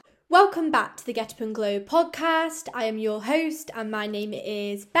Welcome back to the Get Up and Glow podcast. I am your host and my name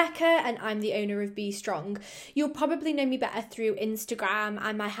is Becca and I'm the owner of Be Strong. You'll probably know me better through Instagram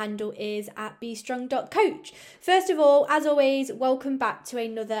and my handle is @bestrong.coach. First of all, as always, welcome back to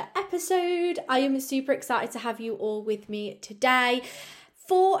another episode. I am super excited to have you all with me today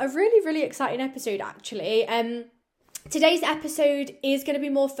for a really exciting episode actually. Today's episode is going to be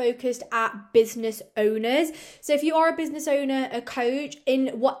more focused at business owners. So if you are a business owner, a coach in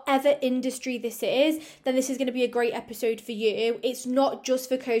whatever industry this is, then this is going to be a great episode for you. It's not just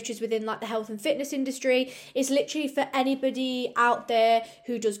for coaches within like the health and fitness industry. It's literally for anybody out there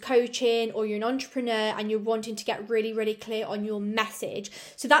who does coaching or you're an entrepreneur and you're wanting to get really clear on your message.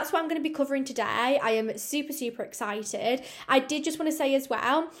 So that's what I'm going to be covering today. I am super excited. I did just want to say as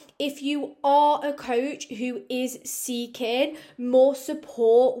well, if you are a coach who is seeking more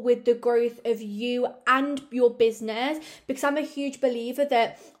support with the growth of you and your business, because I'm a huge believer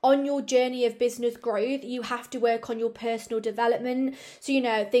that on your journey of business growth, you have to work on your personal development.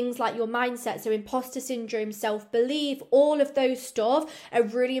 So, things like your mindset, so imposter syndrome, self-belief, all of those stuff are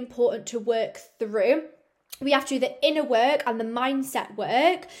really important to work through. We have to do the inner work and the mindset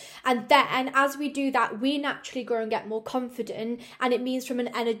work. And then as we do that, we naturally grow and get more confident. And it means from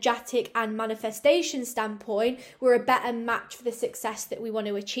an energetic and manifestation standpoint, we're a better match for the success that we want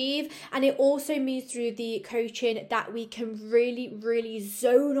to achieve. And it also means through the coaching that we can really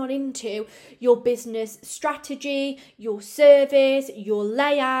zone on into your business strategy, your service, your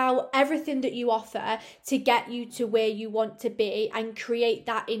layout, everything that you offer to get you to where you want to be and create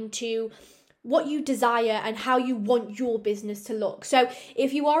that into what you desire and how you want your business to look. So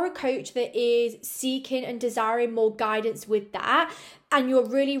if you are a coach that is seeking and desiring more guidance with that, and you're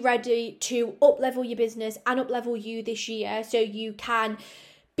really ready to up-level your business and up-level you this year so you can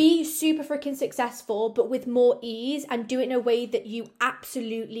be super freaking successful, but with more ease and do it in a way that you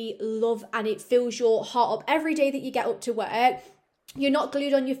absolutely love and it fills your heart up every day that you get up to work. You're not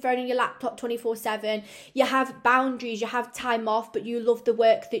glued on your phone and your laptop 24/7. You have boundaries, you have time off, but you love the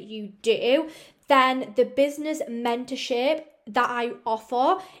work that you do. Then the business mentorship that I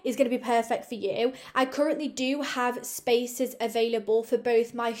offer is going to be perfect for you. I currently do have spaces available for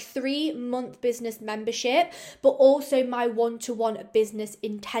both my 3-month business membership, but also my one-to-one business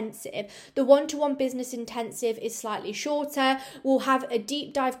intensive. The one-to-one business intensive is slightly shorter. We'll have a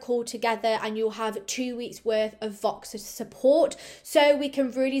deep dive call together and you'll have 2 weeks worth of Vox support. So we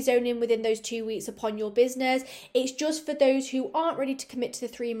can really zone in within those 2 weeks upon your business. It's just for those who aren't ready to commit to the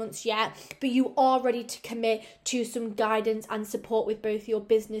 3 months yet, but you are ready to commit to some guidance and support with both your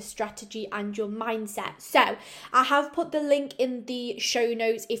business strategy and your mindset. So I have put the link in the show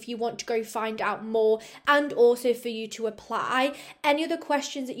notes if you want to go find out more and also for you to apply. Any other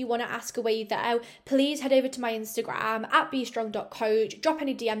questions that you want to ask away though, please head over to my Instagram @bestrong.coach, drop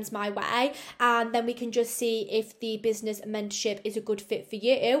any DMs my way, and then we can just see if the business mentorship is a good fit for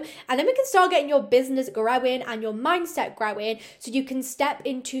you. And then we can start getting your business growing and your mindset growing so you can step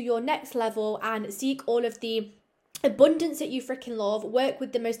into your next level and seek all of the abundance that you freaking love, work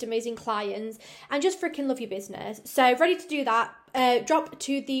with the most amazing clients and just freaking love your business. So ready to do that? Drop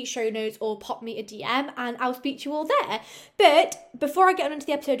to the show notes or pop me a DM and I'll speak to you all there. But before I get on into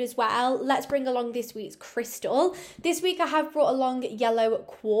the episode as well, let's bring along this week's crystal. This week I have brought along yellow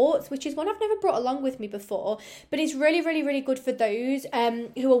quartz, which is one I've never brought along with me before, but it's really good for those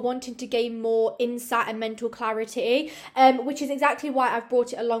who are wanting to gain more insight and mental clarity, which is exactly why I've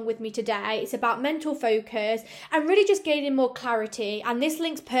brought it along with me today. It's about mental focus and really just gaining more clarity, and this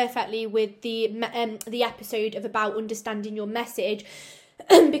links perfectly with the episode of about understanding your message.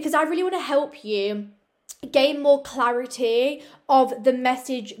 Because I really want to help you gain more clarity of the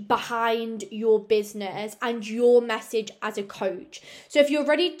message behind your business and your message as a coach. So if you're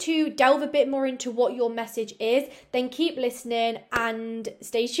ready to delve a bit more into what your message is, then keep listening and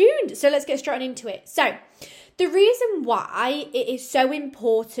stay tuned. So let's get straight into it. So the reason why it is so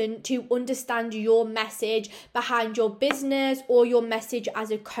important to understand your message behind your business or your message as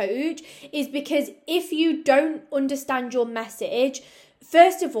a coach is because if you don't understand your message,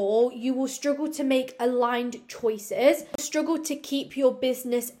 first of all, you will struggle to make aligned choices, struggle to keep your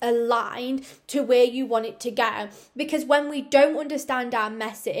business aligned to where you want it to go. Because when we don't understand our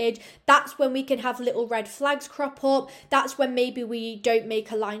message, that's when we can have little red flags crop up. That's when maybe we don't make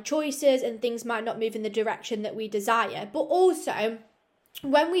aligned choices and things might not move in the direction that we desire. But also,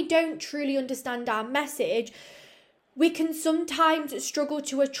 when we don't truly understand our message, we can sometimes struggle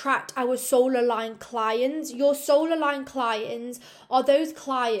to attract our soul aligned clients. Your soul aligned clients are those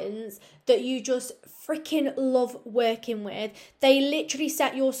clients that you just freaking love working with. They literally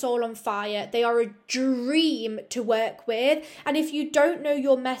set your soul on fire. They are a dream to work with. And if you don't know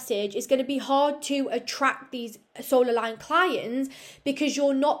your message, it's going to be hard to attract these soul aligned clients because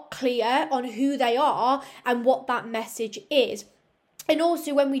you're not clear on who they are and what that message is. And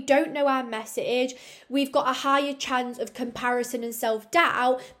also, when we don't know our message, we've got a higher chance of comparison and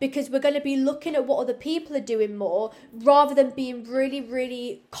self-doubt because we're going to be looking at what other people are doing more rather than being really,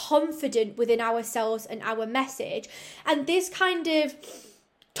 really confident within ourselves and our message. And this kind of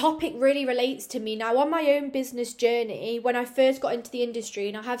topic really relates to me. Now, on my own business journey, when I first got into the industry,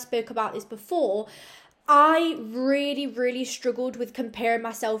 and I have spoke about this before, I really, really struggled with comparing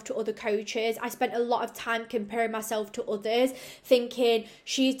myself to other coaches. I spent a lot of time comparing myself to others, thinking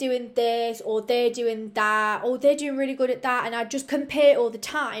she's doing this or they're doing that or they're doing really good at that. And I just compare all the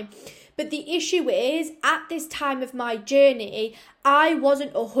time. But the issue is, at this time of my journey, I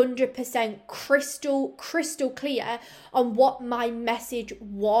wasn't 100% crystal clear on what my message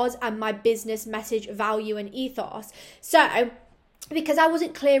was and my business message, value and ethos. So because I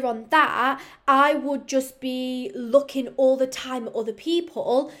wasn't clear on that, I would just be looking all the time at other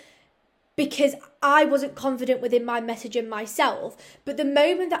people because I wasn't confident within my message and myself. But the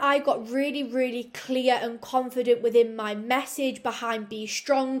moment that I got really, really clear and confident within my message behind Be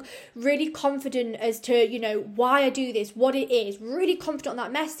Strong, really confident as to, why I do this, what it is, really confident on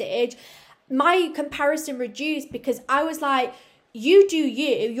that message, my comparison reduced because I was like, you do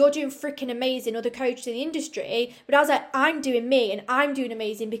you're doing freaking amazing, other coaches in the industry. But I was like, I'm doing me and I'm doing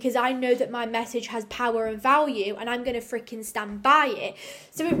amazing because I know that my message has power and value and I'm going to freaking stand by it.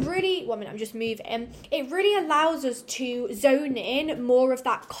 So it really, I'm just moving. It really allows us to zone in more of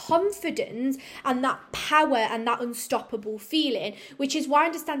that confidence and that power and that unstoppable feeling, which is why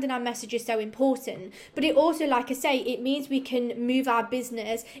understanding our message is so important. But it also, like I say, it means we can move our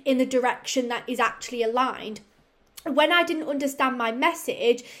business in the direction that is actually aligned. When I didn't understand my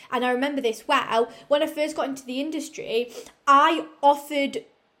message, and I remember this well, when I first got into the industry, I offered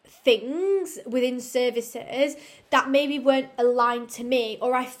things within services that maybe weren't aligned to me,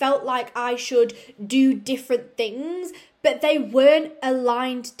 or I felt like I should do different things, but they weren't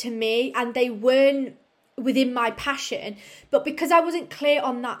aligned to me and they weren't within my passion. But because I wasn't clear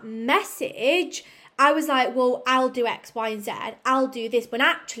on that message, I was like, well, I'll do X, Y, and Z. I'll do this. When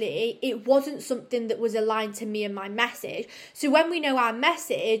actually, it wasn't something that was aligned to me and my message. So when we know our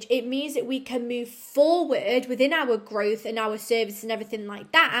message, it means that we can move forward within our growth and our service and everything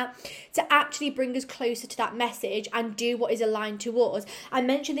like that to actually bring us closer to that message and do what is aligned to us. I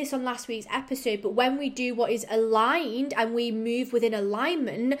mentioned this on last week's episode, but when we do what is aligned and we move within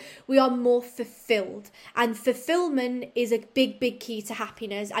alignment, we are more fulfilled. And fulfillment is a big, big key to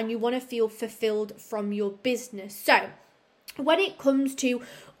happiness, and you want to feel fulfilled from your business. So when it comes to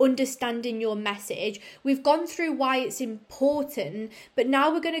understanding your message, we've gone through why it's important, but now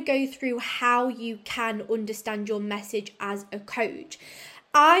we're going to go through how you can understand your message as a coach.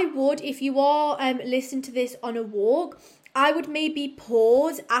 I would, if you are listening to this on a walk, I would maybe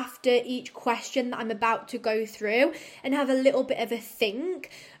pause after each question that I'm about to go through and have a little bit of a think.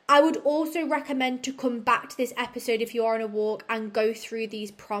 I would also recommend to come back to this episode if you are on a walk and go through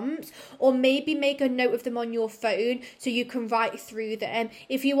these prompts, or maybe make a note of them on your phone so you can write through them.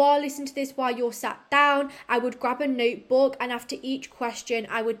 If you are listening to this while you're sat down, I would grab a notebook, and after each question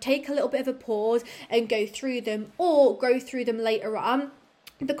I would take a little bit of a pause and go through them, or go through them later on.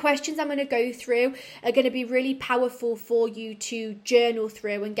 The questions I'm going to go through are going to be really powerful for you to journal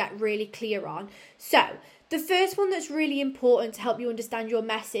through and get really clear on. So the first one that's really important to help you understand your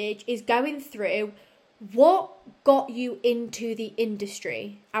message is going through what got you into the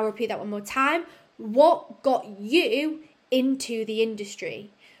industry. I'll repeat that one more time. What got you into the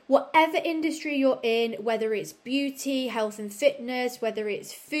industry? Whatever industry you're in, whether it's beauty, health and fitness, whether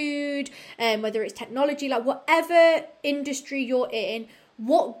it's food, whether it's technology, like whatever industry you're in,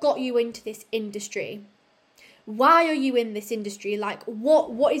 what got you into this industry? Why are you in this industry? Like,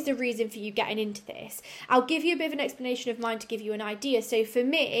 what is the reason for you getting into this? I'll give you a bit of an explanation of mine to give you an idea. So for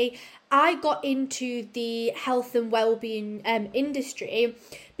me, I got into the health and well-being industry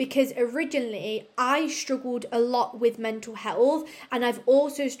because originally I struggled a lot with mental health, and I've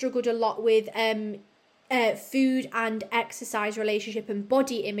also struggled a lot with food and exercise relationship and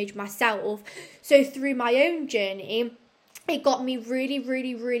body image myself. So through my own journey, it got me really,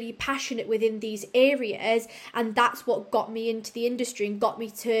 really, really passionate within these areas, and that's what got me into the industry and got me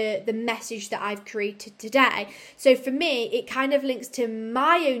to the message that I've created today. So for me, it kind of links to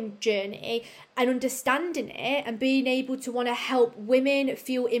my own journey and understanding it and being able to want to help women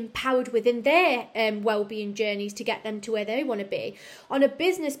feel empowered within their well-being journeys to get them to where they want to be. On a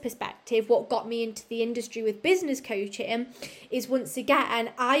business perspective, what got me into the industry with business coaching is, once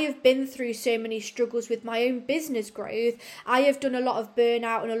again, I have been through so many struggles with my own business growth. I have done a lot of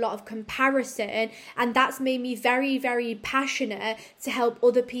burnout and a lot of comparison, and that's made me very, very passionate to help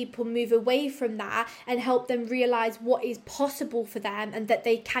other people move away from that and help them realize what is possible for them and that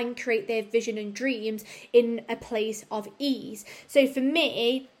they can create their vision and dreams in a place of ease. So for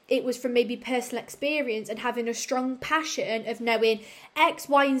me, it was from maybe personal experience and having a strong passion of knowing X,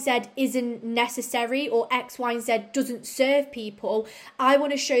 Y, and Z isn't necessary, or X, Y, and Z doesn't serve people. I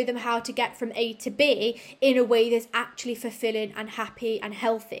want to show them how to get from A to B in a way that's actually fulfilling and happy and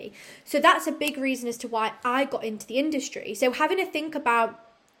healthy. So that's a big reason as to why I got into the industry. So having a think about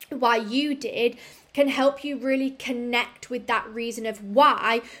why you did can help you really connect with that reason of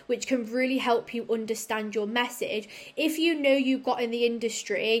why, which can really help you understand your message. If you know you got in the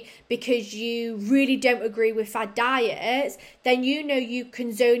industry because you really don't agree with fad diets, then you know you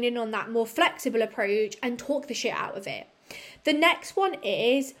can zone in on that more flexible approach and talk the shit out of it. The next one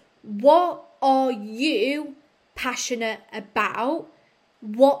is, what are you passionate about?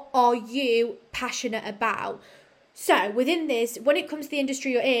 What are you passionate about? So within this, when it comes to the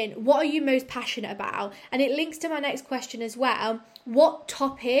industry you're in, what are you most passionate about? And it links to my next question as well. What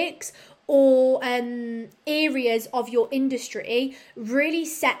topics or areas of your industry really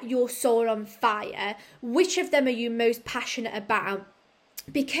set your soul on fire? Which of them are you most passionate about?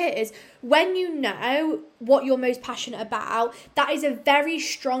 Because when you know what you're most passionate about, that is a very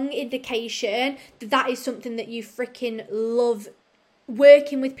strong indication that that is something that you freaking love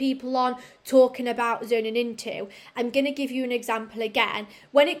working with people on, talking about, zoning into. I'm going to give you an example again.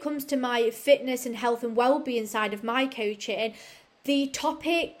 When it comes to my fitness and health and well-being side of my coaching, the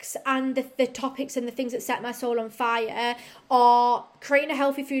topics and the things that set my soul on fire are creating a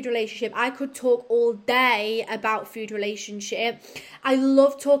healthy food relationship. I could talk all day about food relationship. I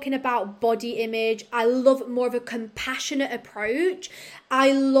love talking about body image. I love more of a compassionate approach.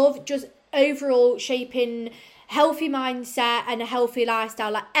 I love just overall shaping healthy mindset and a healthy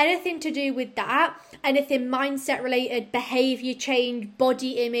lifestyle, like anything to do with that, anything mindset related, behavior change,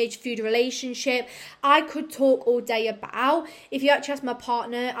 body image, food relationship, I could talk all day about. If you actually ask my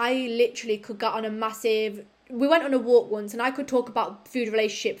partner, I literally could get on we went on a walk once and I could talk about food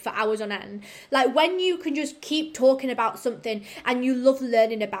relationship for hours on end. Like, when you can just keep talking about something and you love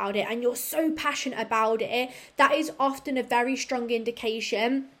learning about it and you're so passionate about it, that is often a very strong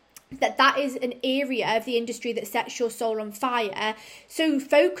indication that is an area of the industry that sets your soul on fire. So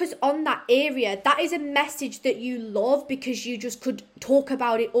focus on that area. That is a message that you love because you just could talk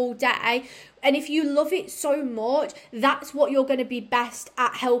about it all day. And if you love it so much, that's what you're going to be best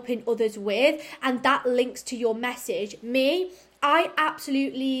at helping others with. And that links to your message. I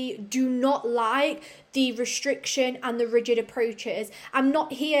absolutely do not like the restriction and the rigid approaches. I'm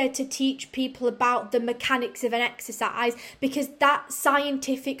not here to teach people about the mechanics of an exercise, because that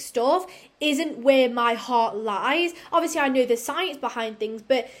scientific stuff isn't where my heart lies. Obviously, I know the science behind things,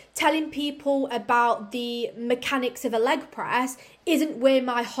 but telling people about the mechanics of a leg press isn't where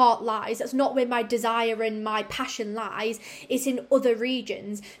my heart lies. That's not where my desire and my passion lies. It's in other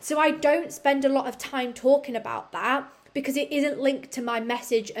regions. So I don't spend a lot of time talking about that, because it isn't linked to my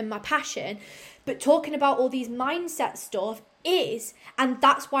message and my passion. But talking about all these mindset stuff is, and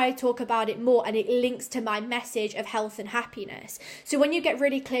that's why I talk about it more, and it links to my message of health and happiness. So when you get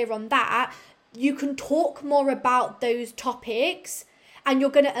really clear on that, you can talk more about those topics and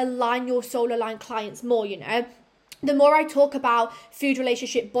you're going to align your soul aligned clients more, The more I talk about food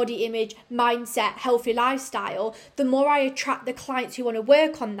relationship, body image, mindset, healthy lifestyle, the more I attract the clients who want to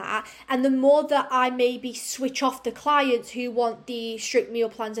work on that, and the more that I maybe switch off the clients who want the strict meal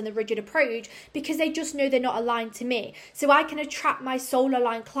plans and the rigid approach, because they just know they're not aligned to me. So I can attract my soul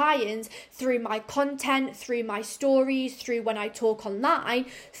aligned clients through my content, through my stories, through when I talk online,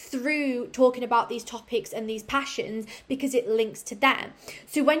 through talking about these topics and these passions, because it links to them.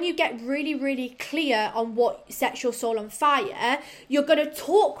 So when you get really, really clear on what sets your soul on fire, you're going to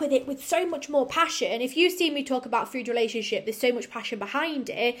talk with it with so much more passion. If you see me talk about food relationship, there's so much passion behind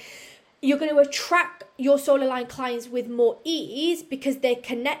it. You're going to attract your soul aligned clients with more ease because they're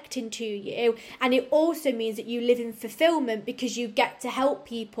connecting to you. And it also means that you live in fulfillment because you get to help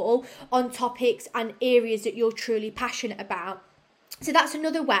people on topics and areas that you're truly passionate about. So that's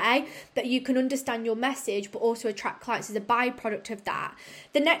another way that you can understand your message, but also attract clients as a byproduct of that.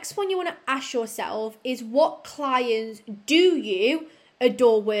 The next one you want to ask yourself is, what clients do you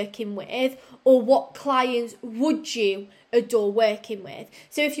adore working with, or what clients would you adore working with?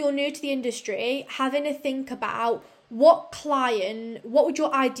 So if you're new to the industry, having a think about what would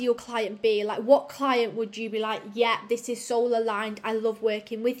your ideal client be? Like, what client would you be like, yeah, this is soul aligned, I love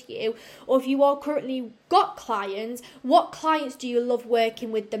working with you? Or if you are currently got clients, what clients do you love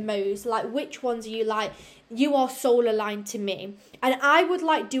working with the most? Like, which ones are you like, you are soul aligned to me? And I would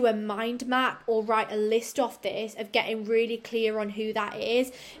like do a mind map or write a list off this of getting really clear on who that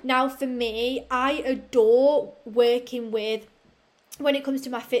is. Now, for me, I adore working with, when it comes to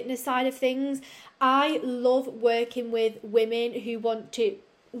my fitness side of things, I love working with women who want to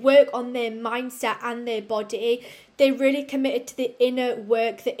work on their mindset and their body. They're really committed to the inner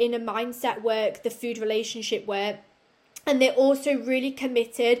work, the inner mindset work, the food relationship work. And they're also really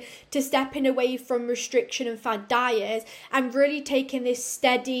committed to stepping away from restriction and fad diets and really taking this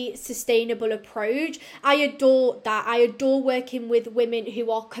steady, sustainable approach. I adore that. I adore working with women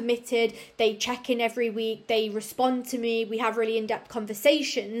who are committed. They check in every week. They respond to me. We have really in-depth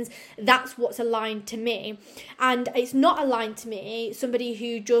conversations. That's what's aligned to me. And it's not aligned to me, somebody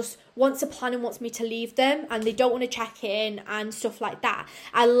who just wants a plan and wants me to leave them and they don't want to check in and stuff like that.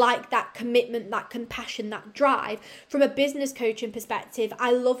 I like that commitment, that compassion, that drive. From a business coaching perspective,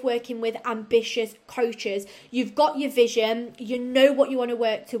 I love working with ambitious coaches. You've got your vision, you know what you want to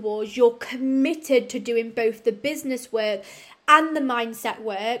work towards, you're committed to doing both the business work and the mindset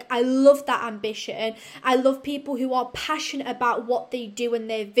work. I love that ambition. I love people who are passionate about what they do and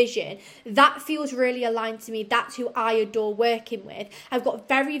their vision. That feels really aligned to me. That's who I adore working with. I've got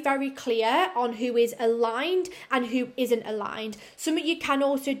very, very clear on who is aligned and who isn't aligned. Something you can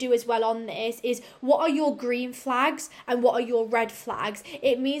also do as well on this is, what are your green flags and what are your red flags?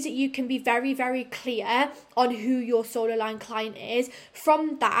 It means that you can be very, very clear on who your soul aligned client is.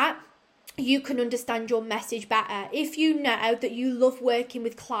 From that, you can understand your message better. If you know that you love working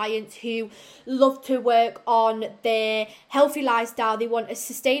with clients who love to work on their healthy lifestyle, they want a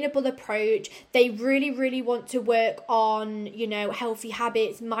sustainable approach, they really, really want to work on, healthy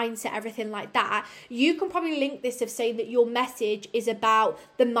habits, mindset, everything like that, you can probably link this of saying that your message is about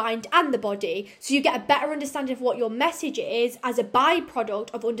the mind and the body. So you get a better understanding of what your message is as a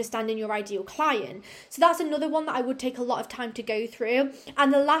byproduct of understanding your ideal client. So that's another one that I would take a lot of time to go through.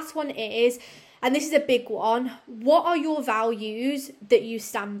 And the last one is, and this is a big one, what are your values that you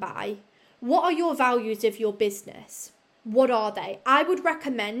stand by? What are your values of your business? What are they? I would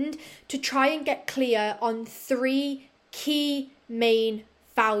recommend to try and get clear on 3 key main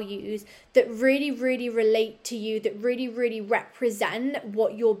values that really, really relate to you, that really, really represent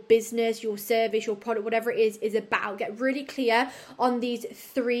what your business, your service, your product, whatever it is about. Get really clear on these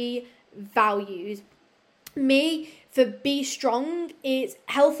 3 values. Me, for Be Strong, it's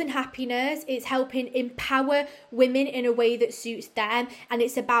health and happiness. It's helping empower women in a way that suits them. And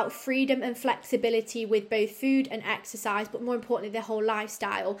it's about freedom and flexibility with both food and exercise, but more importantly, their whole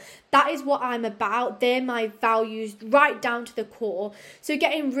lifestyle. That is what I'm about. They're my values right down to the core. So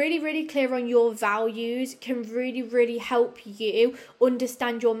getting really, really clear on your values can really, really help you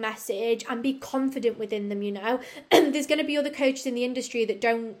understand your message and be confident within them, There's going to be other coaches in the industry that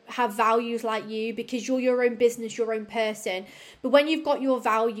don't have values like you because you're your own business, your own person. But when you've got your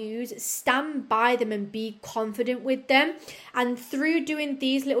values, stand by them and be confident with them. And through doing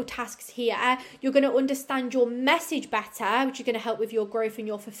these little tasks here, you're going to understand your message better, which is going to help with your growth and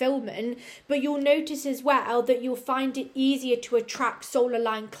your fulfillment. But you'll notice as well that you'll find it easier to attract soul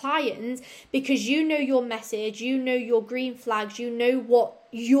aligned clients because you know your message, you know your green flags, you know what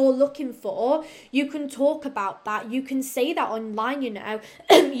you're looking for. You can talk about that. You can say that online,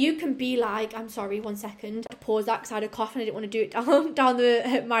 You can be like, I'm sorry, one second. Pause that because I had a cough and I didn't want to do it down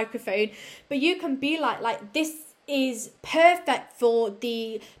the microphone. But you can be like, this is perfect for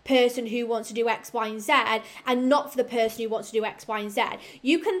the person who wants to do X, Y, and Z, and not for the person who wants to do X, Y, and Z.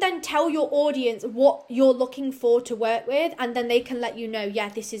 You can then tell your audience what you're looking for to work with, and then they can let you know, yeah,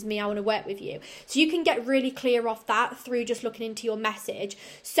 this is me, I want to work with you. So you can get really clear off that through just looking into your message.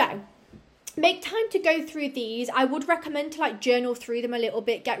 So make time to go through these. I would recommend to journal through them a little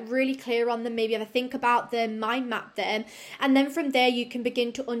bit, get really clear on them, maybe have a think about them, mind map them, and then from there you can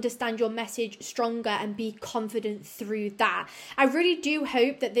begin to understand your message stronger and be confident through that. I really do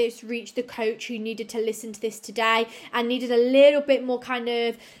hope that this reached the coach who needed to listen to this today and needed a little bit more kind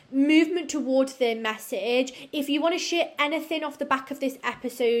of movement towards their message. If you want to share anything off the back of this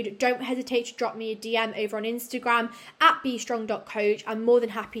episode, don't hesitate to drop me a DM over on Instagram at bestrong.coach. I'm more than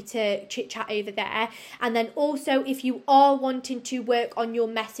happy to chit chat chat over there. And then also, if you are wanting to work on your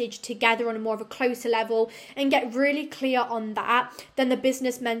message together on a more of a closer level and get really clear on that, then the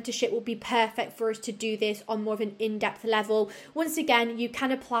business mentorship will be perfect for us to do this on more of an in-depth level. Once again, you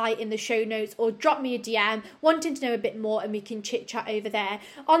can apply in the show notes or drop me a DM wanting to know a bit more, and we can chit chat over there.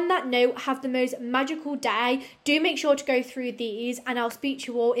 On that note, have the most magical day. Do make sure to go through these, and I'll speak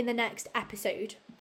to you all in the next episode.